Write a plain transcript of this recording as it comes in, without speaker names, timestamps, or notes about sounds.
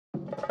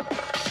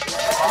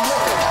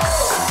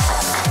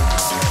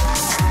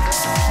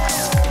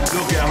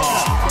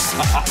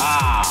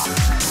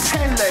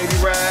Hey, Lady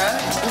Red.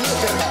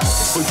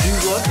 But you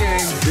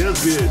looking,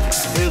 this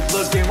bitch is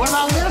looking. What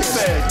about this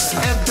bitch?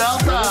 It's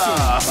Delta.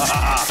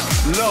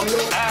 Look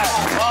at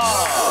her.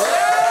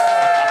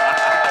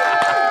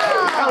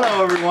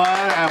 Hello, everyone,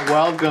 and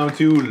welcome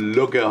to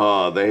Look at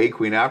Her, the Hey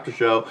Qween After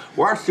Show,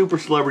 where our super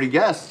celebrity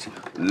guest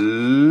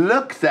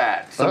looks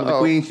at some of the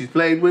queens she's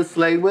played with,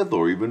 slayed with,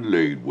 or even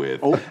laid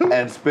with,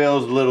 and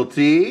spills a little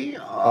tea.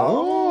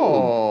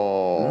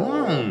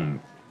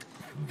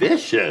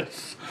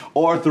 Vicious.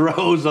 Or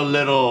throws a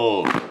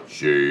little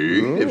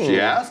shade if she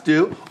has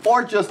to,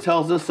 or just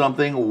tells us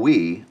something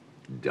we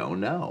don't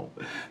know.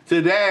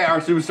 Today,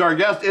 our superstar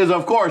guest is,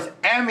 of course,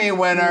 Emmy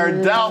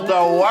winner Delta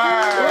Wrenn.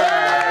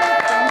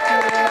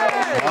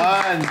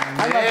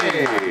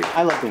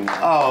 I love being here.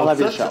 Oh, I love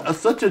your show.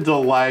 Such a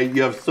delight.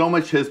 You have so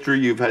much history.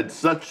 You've had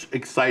such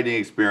exciting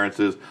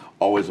experiences.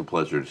 Always a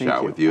pleasure to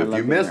chat with you. If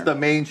you missed the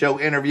main show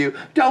interview,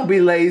 don't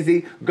be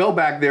lazy. Go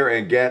back there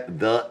and get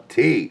the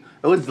tea.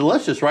 It was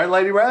delicious, right,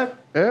 Lady Red?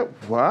 It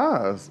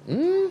was.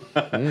 All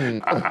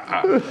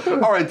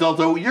right,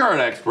 Delta, you're an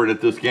expert at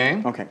this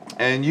game. Okay.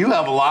 And you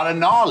have a lot of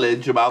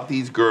knowledge about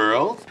these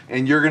girls,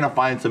 and you're going to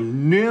find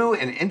some new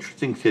and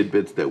interesting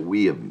tidbits that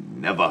we have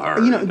never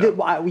heard. You know,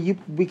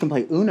 we can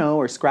play Uno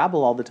or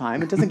Scrabble all the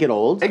time. It doesn't get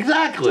old.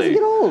 Exactly. It doesn't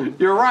get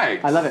old. You're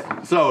right. I love it.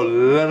 So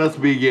let us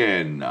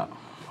begin.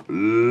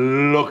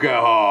 Look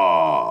at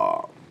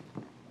her.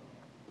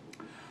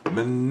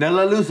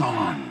 Manila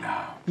Luzon.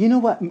 You know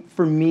what?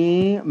 For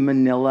me,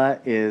 Manila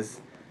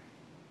is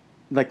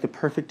like the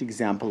perfect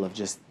example of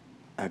just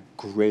a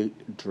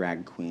great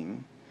drag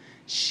queen.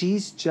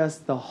 She's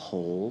just the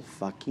whole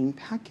fucking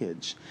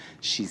package.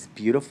 She's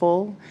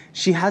beautiful.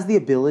 She has the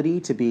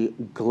ability to be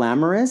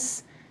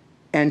glamorous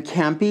and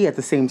campy at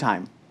the same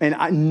time. And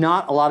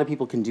not a lot of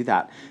people can do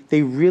that.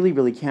 They really,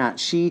 really can't.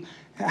 She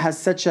has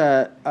such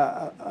an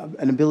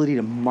ability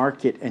to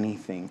market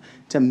anything,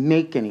 to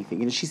make anything.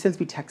 You know, she sends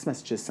me text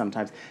messages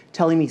sometimes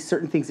telling me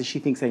certain things that she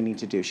thinks I need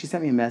to do. She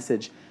sent me a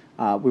message.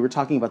 We were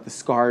talking about the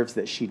scarves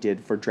that she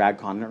did for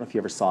DragCon. I don't know if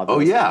you ever saw those. Oh,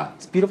 yeah.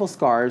 It's beautiful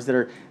scarves that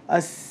are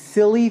a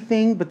silly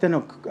thing, but then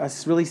a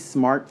really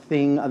smart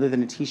thing other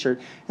than a T-shirt.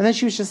 And then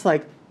she was just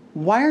like,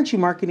 why aren't you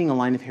marketing a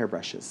line of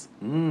hairbrushes?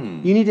 You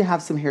need to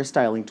have some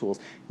hairstyling tools.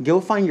 Go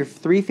find your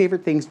 3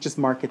 favorite things, just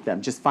market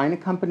them. Just find a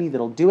company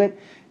that'll do it,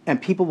 and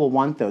people will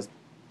want those.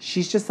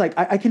 She's just like,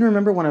 I can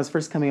remember when I was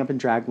first coming up in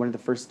drag, one of the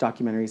first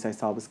documentaries I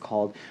saw was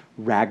called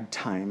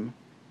Ragtime,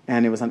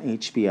 and it was on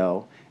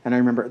HBO. And I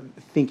remember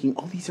thinking,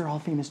 oh, these are all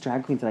famous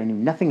drag queens that I knew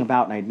nothing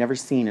about and I'd never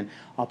seen, and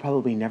I'll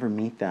probably never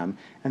meet them.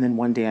 And then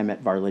one day I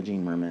met Varla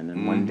Jean Merman,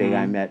 and one day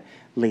I met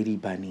Lady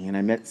Bunny, and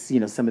I met, you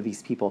know, some of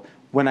these people.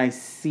 When I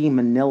see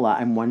Manila,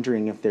 I'm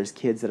wondering if there's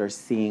kids that are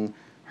seeing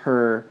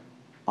her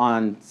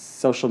on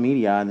social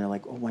media and they're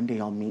like, oh, one day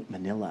I'll meet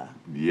Manila.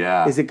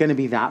 Yeah. Is it going to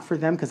be that for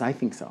them? Because I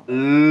think so.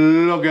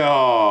 Look at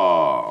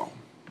her.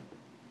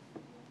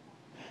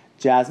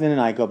 Jasmine and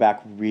I go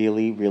back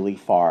really, really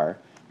far.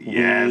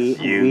 Yes,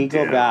 we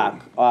go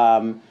back.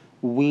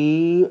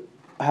 We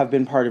have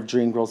been part of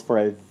Dreamgirls for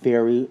a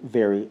very,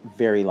 very,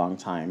 very long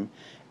time.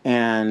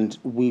 And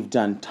we've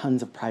done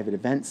tons of private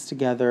events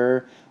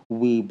together.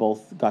 We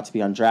both got to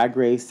be on Drag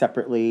Race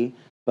separately,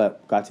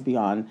 but got to be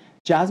on.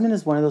 Jasmine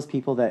is one of those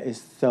people that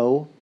is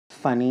so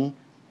funny,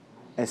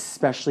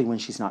 especially when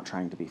she's not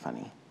trying to be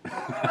funny. Do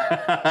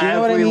you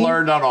know what I mean? As we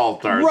learned on All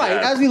Stars. Right,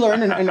 as we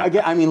learned, and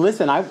again, I mean,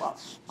 listen,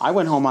 I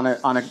went home on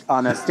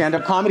a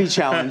stand-up comedy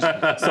challenge,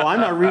 so I'm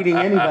not reading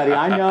anybody.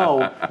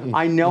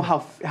 I know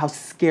how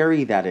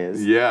scary that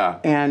is. Yeah.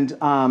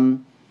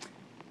 And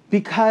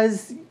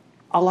because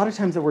a lot of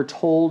times that we're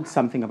told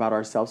something about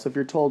ourselves, so if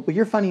you're told, well,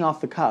 you're funny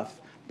off the cuff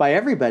by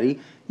everybody,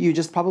 you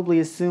just probably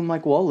assume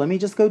like, well, let me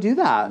just go do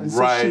that. And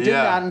so she did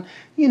that, and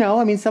you know,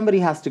 I mean, somebody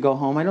has to go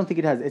home. I don't think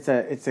it has.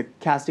 It's a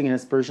casting an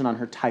aspersion on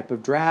her type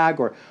of drag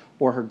or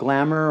her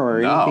glamour or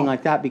anything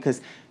like that,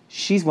 because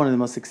she's one of the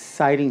most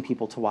exciting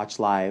people to watch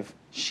live.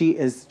 She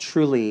is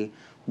truly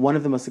one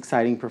of the most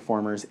exciting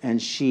performers,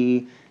 and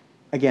she,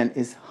 again,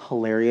 is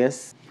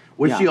hilarious.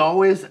 Was she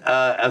always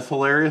as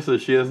hilarious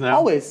as she is now?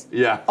 Always.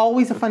 Yeah.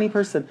 Always a funny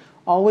person.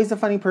 Always a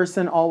funny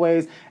person.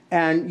 Always.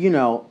 And you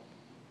know,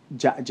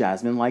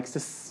 Jasmine likes to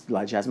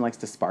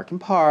spark and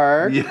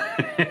park.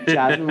 Yeah.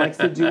 Jasmine likes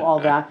to do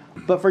all that.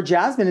 But for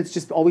Jasmine, it's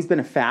just always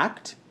been a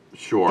fact.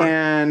 Sure.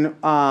 And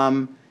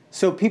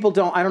so people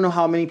I don't know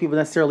how many people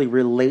necessarily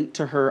relate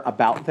to her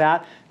about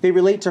that. They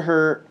relate to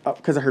her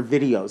because of her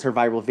videos, her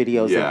viral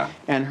videos,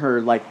 and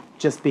her like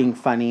just being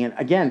funny. And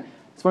again,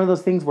 it's one of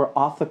those things where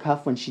off the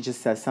cuff, when she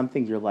just says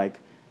something, you're like,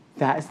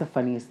 that is the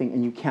funniest thing,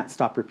 and you can't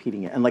stop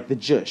repeating it. And like the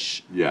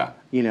jush. Yeah.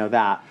 You know,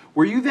 that.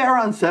 Were you there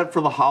on set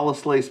for the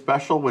Holislay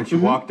special when she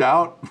walked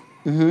out?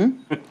 Do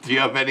you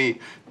have any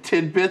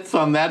tidbits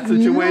on that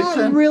situation?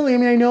 Not really. I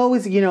mean, I know it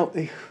was, you know,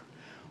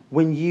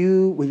 when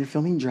you're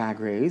filming Drag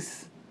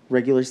Race,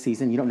 regular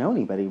season, you don't know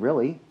anybody,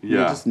 really.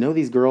 Yeah. You just know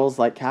these girls,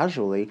 like,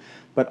 casually.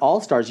 But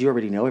All Stars, you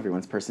already know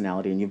everyone's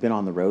personality, and you've been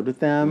on the road with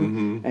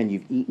them, and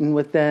you've eaten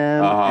with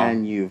them,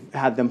 and you've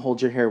had them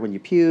hold your hair when you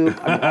puke,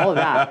 I mean, all of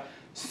that.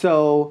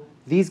 So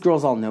these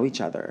girls all know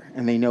each other,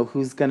 and they know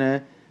who's going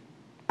to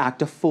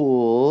act a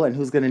fool and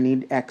who's going to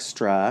need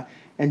extra.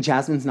 And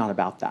Jasmine's not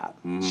about that.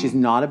 She's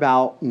not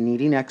about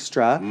needing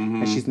extra,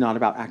 and she's not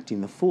about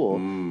acting the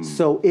fool.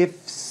 So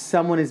if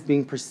someone is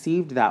being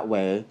perceived that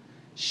way,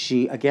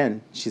 she's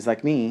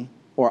like me,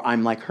 or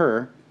I'm like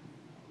her,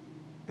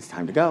 it's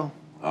time to go.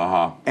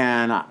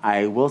 And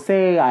I will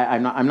say,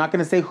 I'm not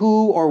going to say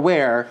who or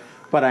where,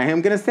 but I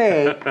am going to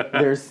say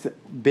there's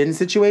been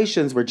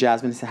situations where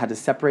Jasmine has had to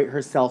separate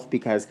herself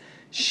because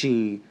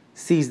she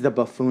sees the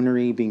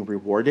buffoonery being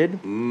rewarded,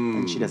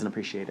 and she doesn't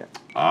appreciate it.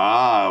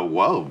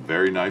 Well,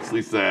 very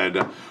nicely said.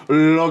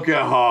 Look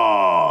at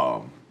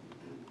her.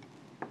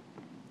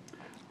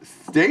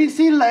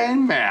 Stacey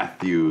Lane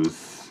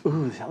Matthews.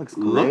 Ooh, that looks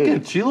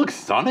great. She looks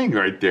stunning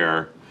right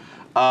there.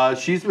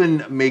 She's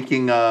been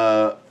making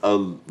a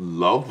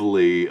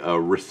lovely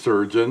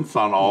resurgence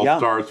on All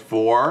Stars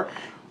 4.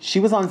 She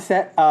was on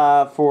set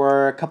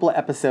for a couple of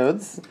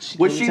episodes.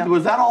 Was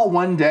that all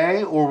one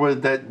day, or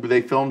was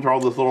they filmed her all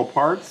those little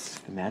parts?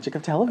 The magic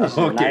of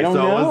television. Okay, I don't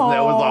know.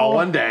 That was all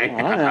one day.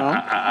 I don't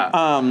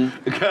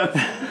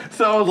know.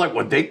 So I was like,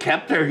 well, they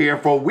kept her here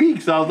for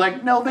weeks. I was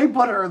like, no, they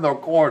put her in the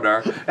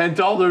corner and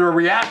told her to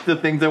react to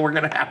things that were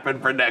going to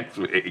happen for next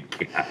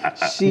week.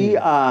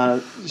 She's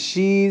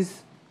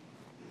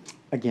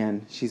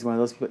one of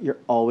those people. You're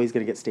always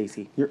going to get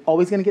Stacey. You're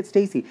always going to get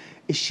Stacey.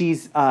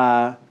 She's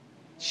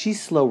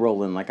slow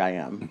rolling like I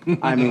am.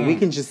 I mean, we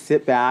can just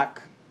sit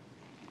back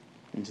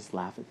and just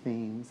laugh at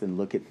things and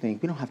look at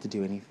things. We don't have to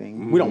do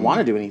anything. We don't want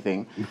to do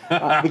anything.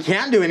 We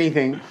can't do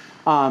anything.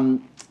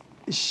 When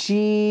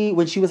she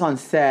was on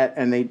set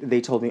and they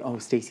told me, oh,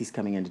 Stacey's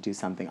coming in to do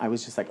something, I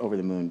was just like over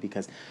the moon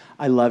because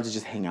I love to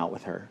just hang out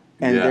with her.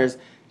 And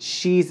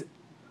she's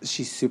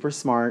super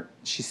smart.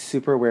 She's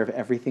super aware of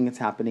everything that's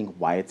happening,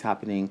 why it's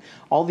happening,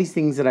 all these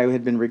things that I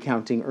had been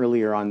recounting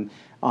earlier on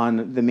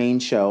the main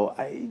show.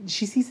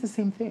 She sees the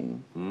same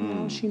thing. You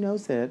know, she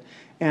knows it.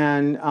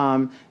 And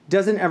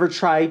doesn't ever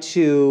try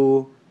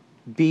to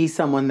be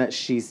someone that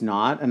she's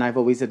not. And I've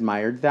always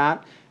admired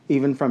that,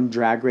 even from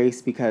Drag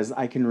Race, because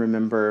I can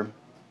remember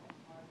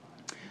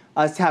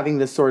us having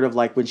this sort of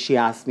like when she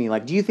asked me,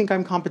 like, do you think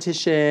I'm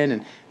competition?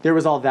 And there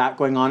was all that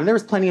going on. And there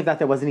was plenty of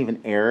that wasn't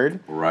even aired.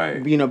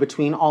 Right. You know,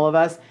 between all of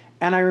us.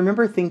 And I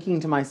remember thinking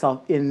to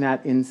myself in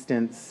that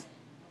instance,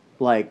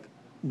 like,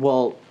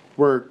 well,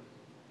 we're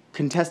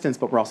contestants,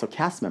 but we're also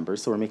cast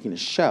members, so we're making a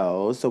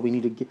show, so we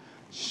need to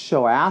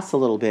show ass a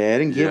little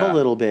bit and give a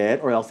little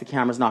bit, or else the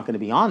camera's not going to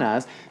be on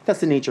us. That's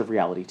the nature of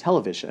reality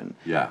television.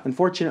 Yeah.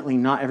 Unfortunately,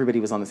 not everybody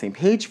was on the same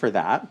page for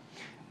that.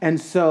 And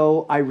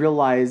so I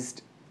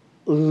realized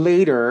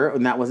later,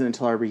 and that wasn't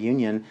until our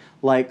reunion,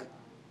 like,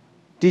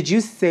 did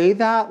you say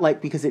that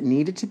like because it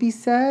needed to be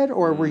said,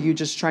 or were you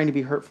just trying to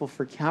be hurtful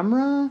for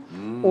camera,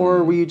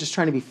 or were you just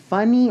trying to be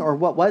funny, or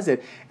what was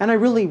it? And I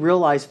really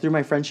realized through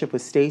my friendship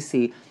with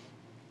Stacey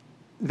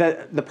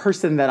that the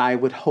person that I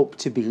would hope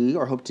to be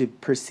or hope to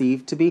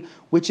perceive to be,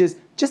 which is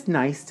just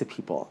nice to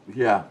people.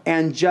 Yeah.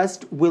 And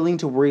just willing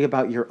to worry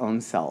about your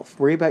own self,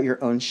 worry about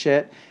your own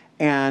shit.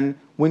 And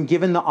when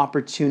given the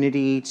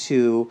opportunity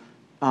to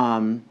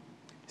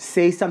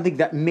say something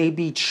that may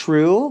be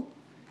true,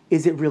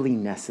 is it really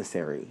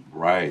necessary?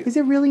 Right. Is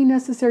it really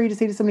necessary to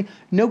say to somebody,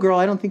 no, girl,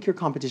 I don't think you're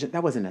competition?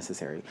 That wasn't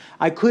necessary.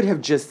 I could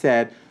have just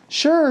said,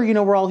 sure, you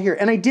know, we're all here.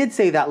 And I did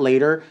say that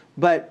later,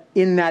 but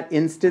in that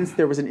instance,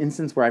 there was an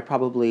instance where I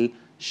probably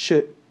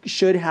should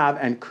have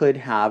and could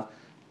have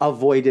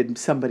avoided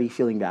somebody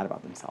feeling bad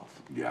about themselves.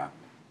 Yeah.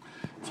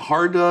 It's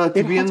hard to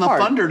be in the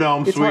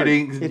Thunderdome,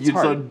 sweetie. It's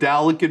a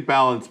delicate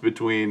balance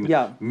between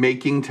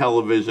making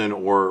television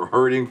or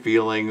hurting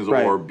feelings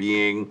or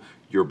being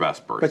your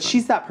best person. But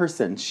she's that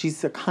person.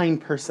 She's a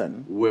kind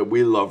person.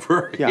 We love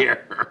her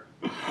here.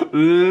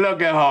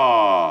 Look at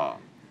her.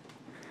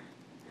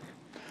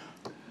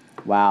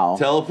 Wow.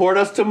 Teleport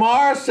us to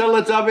Mars,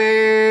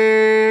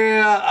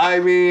 Teletubby. I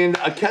mean,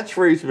 a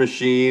catchphrase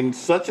machine,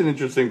 such an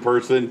interesting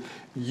person.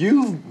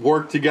 You've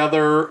worked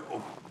together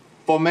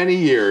for many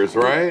years,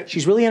 right?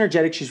 She's really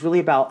energetic. She's really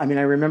about, I mean,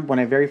 I remember when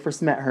I very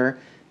first met her,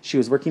 she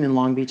was working in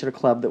Long Beach at a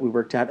club that we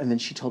worked at, and then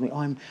she told me,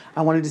 oh,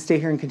 I wanted to stay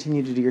here and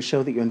continue to do your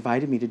show that you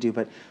invited me to do,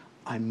 but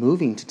I'm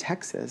moving to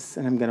Texas,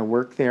 and I'm going to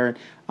work there.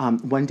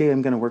 One day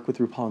I'm going to work with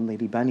RuPaul and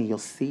Lady Bunny. You'll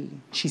see.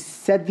 She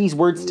said these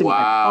words to me.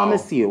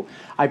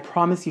 I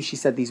promise you she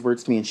said these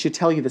words to me, and she'll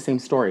tell you the same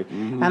story.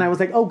 And I was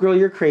like, oh, girl,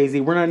 you're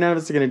crazy. None of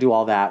us are going to do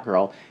all that,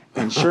 girl.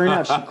 And sure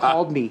enough, she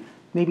called me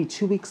maybe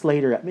 2 weeks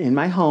later in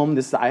my home.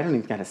 I don't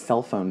even have a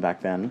cell phone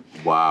back then.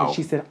 Wow. And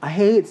she said,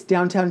 hey, it's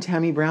downtown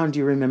Tammy Brown. Do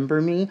you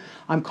remember me?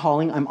 I'm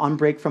calling. I'm on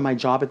break from my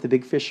job at the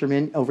Big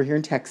Fisherman over here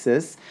in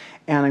Texas,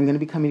 and I'm going to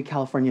be coming to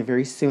California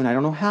very soon. I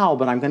don't know how,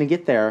 but I'm going to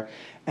get there.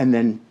 And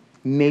then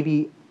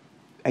maybe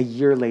a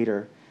year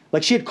later,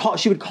 like she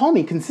would call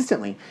me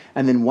consistently.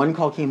 And then one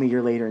call came a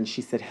year later, and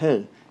she said,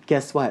 hey,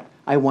 guess what?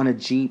 I won a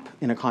Jeep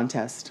in a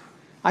contest.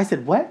 I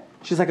said, what?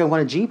 She's like, I won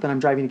a Jeep, and I'm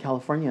driving to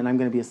California, and I'm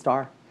going to be a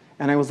star.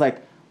 And I was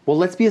like, well,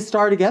 let's be a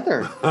star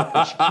together.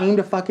 And she came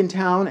to fucking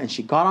town, and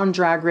she got on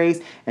Drag Race,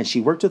 and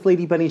she worked with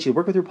Lady Bunny, and she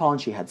worked with RuPaul,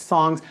 and she had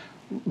songs.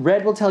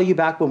 Red will tell you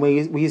back when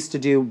we used to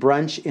do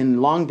brunch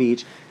in Long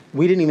Beach,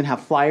 we didn't even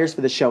have flyers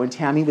for the show, and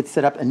Tammy would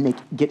sit up and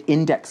get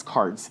index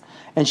cards.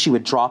 And she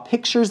would draw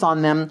pictures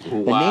on them, the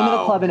name of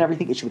the club and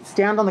everything, and she would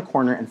stand on the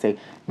corner and say,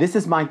 this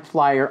is my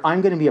flyer,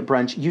 I'm gonna be at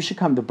brunch, you should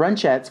come to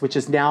Brunchettes, which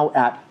is now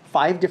at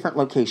 5 different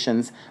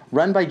locations,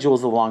 run by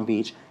Jules of Long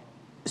Beach,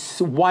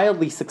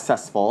 wildly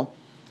successful.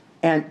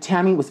 And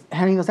Tammy was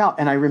handing those out,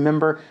 and I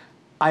remember,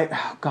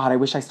 God, I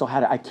wish I still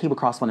had it. I came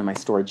across one in my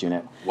storage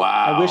unit. Wow.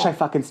 I wish I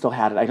fucking still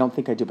had it. I don't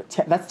think I do, but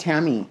that's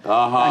Tammy.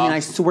 I mean,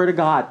 I swear to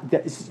God,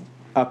 that's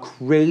a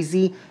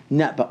crazy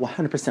nut, but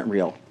 100%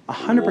 real.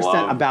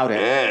 100% about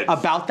it.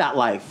 About that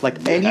life.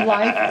 Like any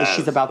life,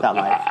 she's about that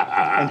life.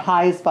 And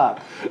high as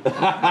fuck.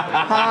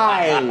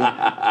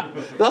 High.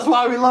 That's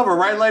why we love her,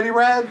 right, Lady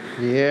Red?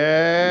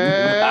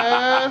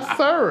 Yes,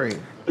 sorry.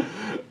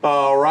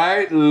 All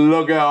right,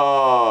 look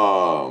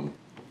at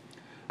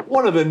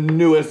one of the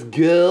newest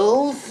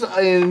girls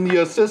in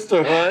your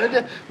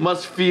sisterhood.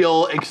 Must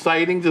feel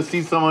exciting to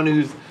see someone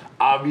who's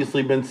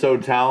obviously been so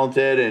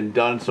talented and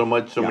done so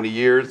much, so many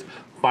years,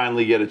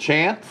 finally get a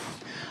chance.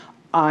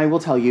 I will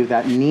tell you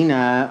that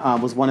Nina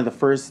was one of the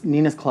first,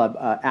 Nina's club,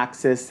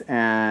 Axis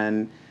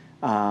and,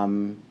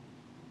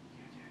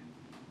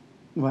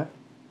 what?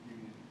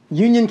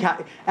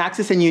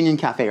 Axis and Union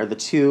Cafe are the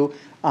two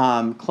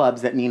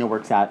clubs that Nina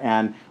works at,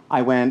 and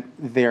I went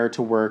there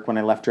to work when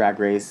I left Drag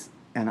Race,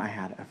 and I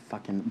had a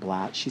fucking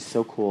blast. She's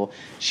so cool.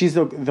 She's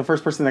the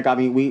first person that got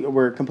me. We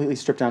were completely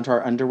stripped down to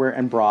our underwear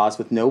and bras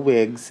with no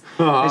wigs,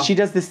 and she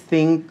does this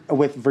thing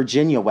with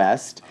Virginia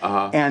West,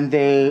 and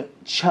they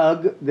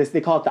chug this.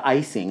 They call it the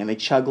icing, and they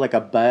chug like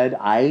a Bud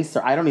Ice,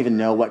 or I don't even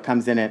know what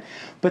comes in it,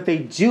 but they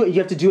do it. You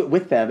have to do it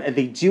with them, and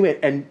they do it.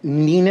 And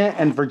Nina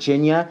and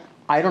Virginia,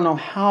 I don't know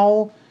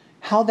how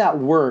that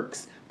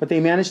works, but they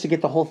managed to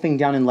get the whole thing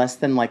down in less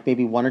than like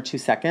maybe 1 or 2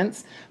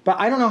 seconds. But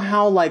I don't know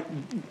how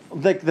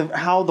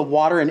how the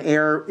water and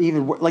air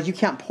even like you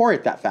can't pour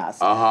it that fast.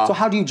 So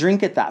how do you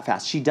drink it that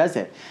fast? She does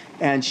it,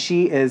 and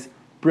she is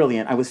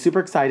brilliant. I was super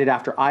excited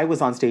after I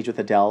was on stage with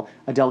Adele.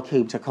 Adele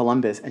came to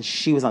Columbus, and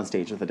she was on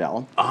stage with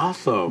Adele.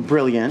 Awesome.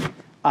 Brilliant.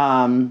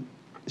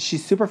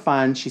 She's super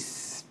fun.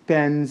 She's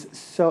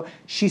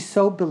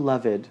so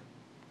beloved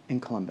in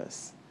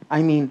Columbus.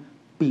 I mean,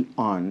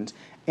 beyond.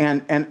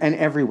 And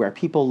everywhere.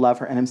 People love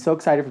her. And I'm so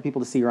excited for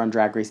people to see her on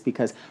Drag Race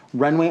because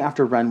runway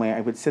after runway,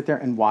 I would sit there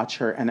and watch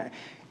her. And,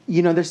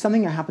 there's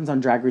something that happens on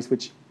Drag Race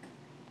which,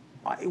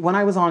 when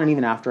I was on and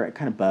even after, it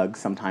kind of bugs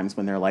sometimes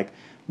when they're like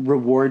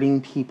rewarding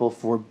people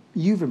for,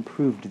 you've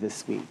improved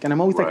this week. And I'm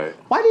always like,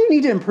 why do you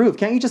need to improve?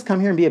 Can't you just come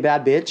here and be a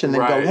bad bitch and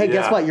then go, hey,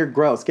 guess what? You're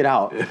gross. Get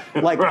out.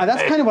 Like,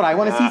 that's kind of what I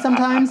want to see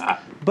sometimes.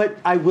 But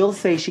I will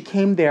say she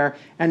came there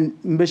and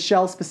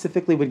Michelle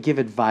specifically would give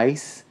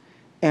advice.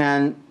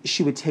 And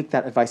she would take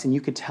that advice, and you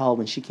could tell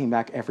when she came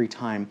back every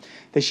time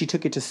that she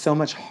took it to so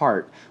much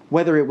heart,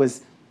 whether it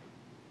was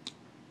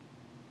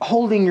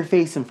holding your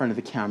face in front of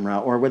the camera,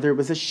 or whether it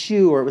was a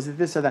shoe, or it was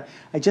this or that.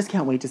 I just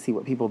can't wait to see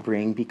what people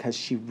bring because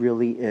she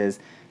really is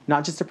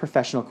not just a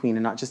professional queen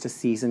and not just a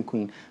seasoned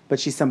queen, but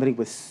she's somebody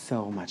with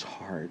so much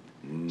heart.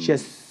 She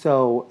has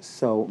so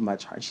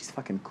much heart. She's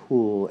fucking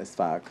cool as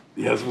fuck.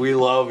 Yes, we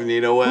love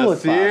Nina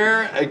West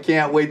here. I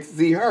can't wait to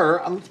see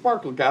her on the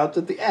Sparkle Couch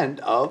at the end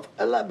of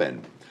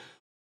 11.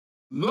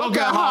 Look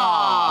at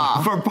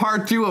her! For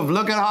part 2 of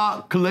Look at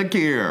her, click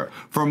here.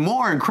 For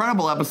more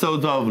incredible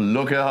episodes of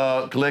Look at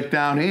her, click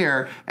down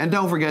here. And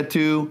don't forget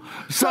to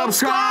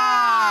subscribe!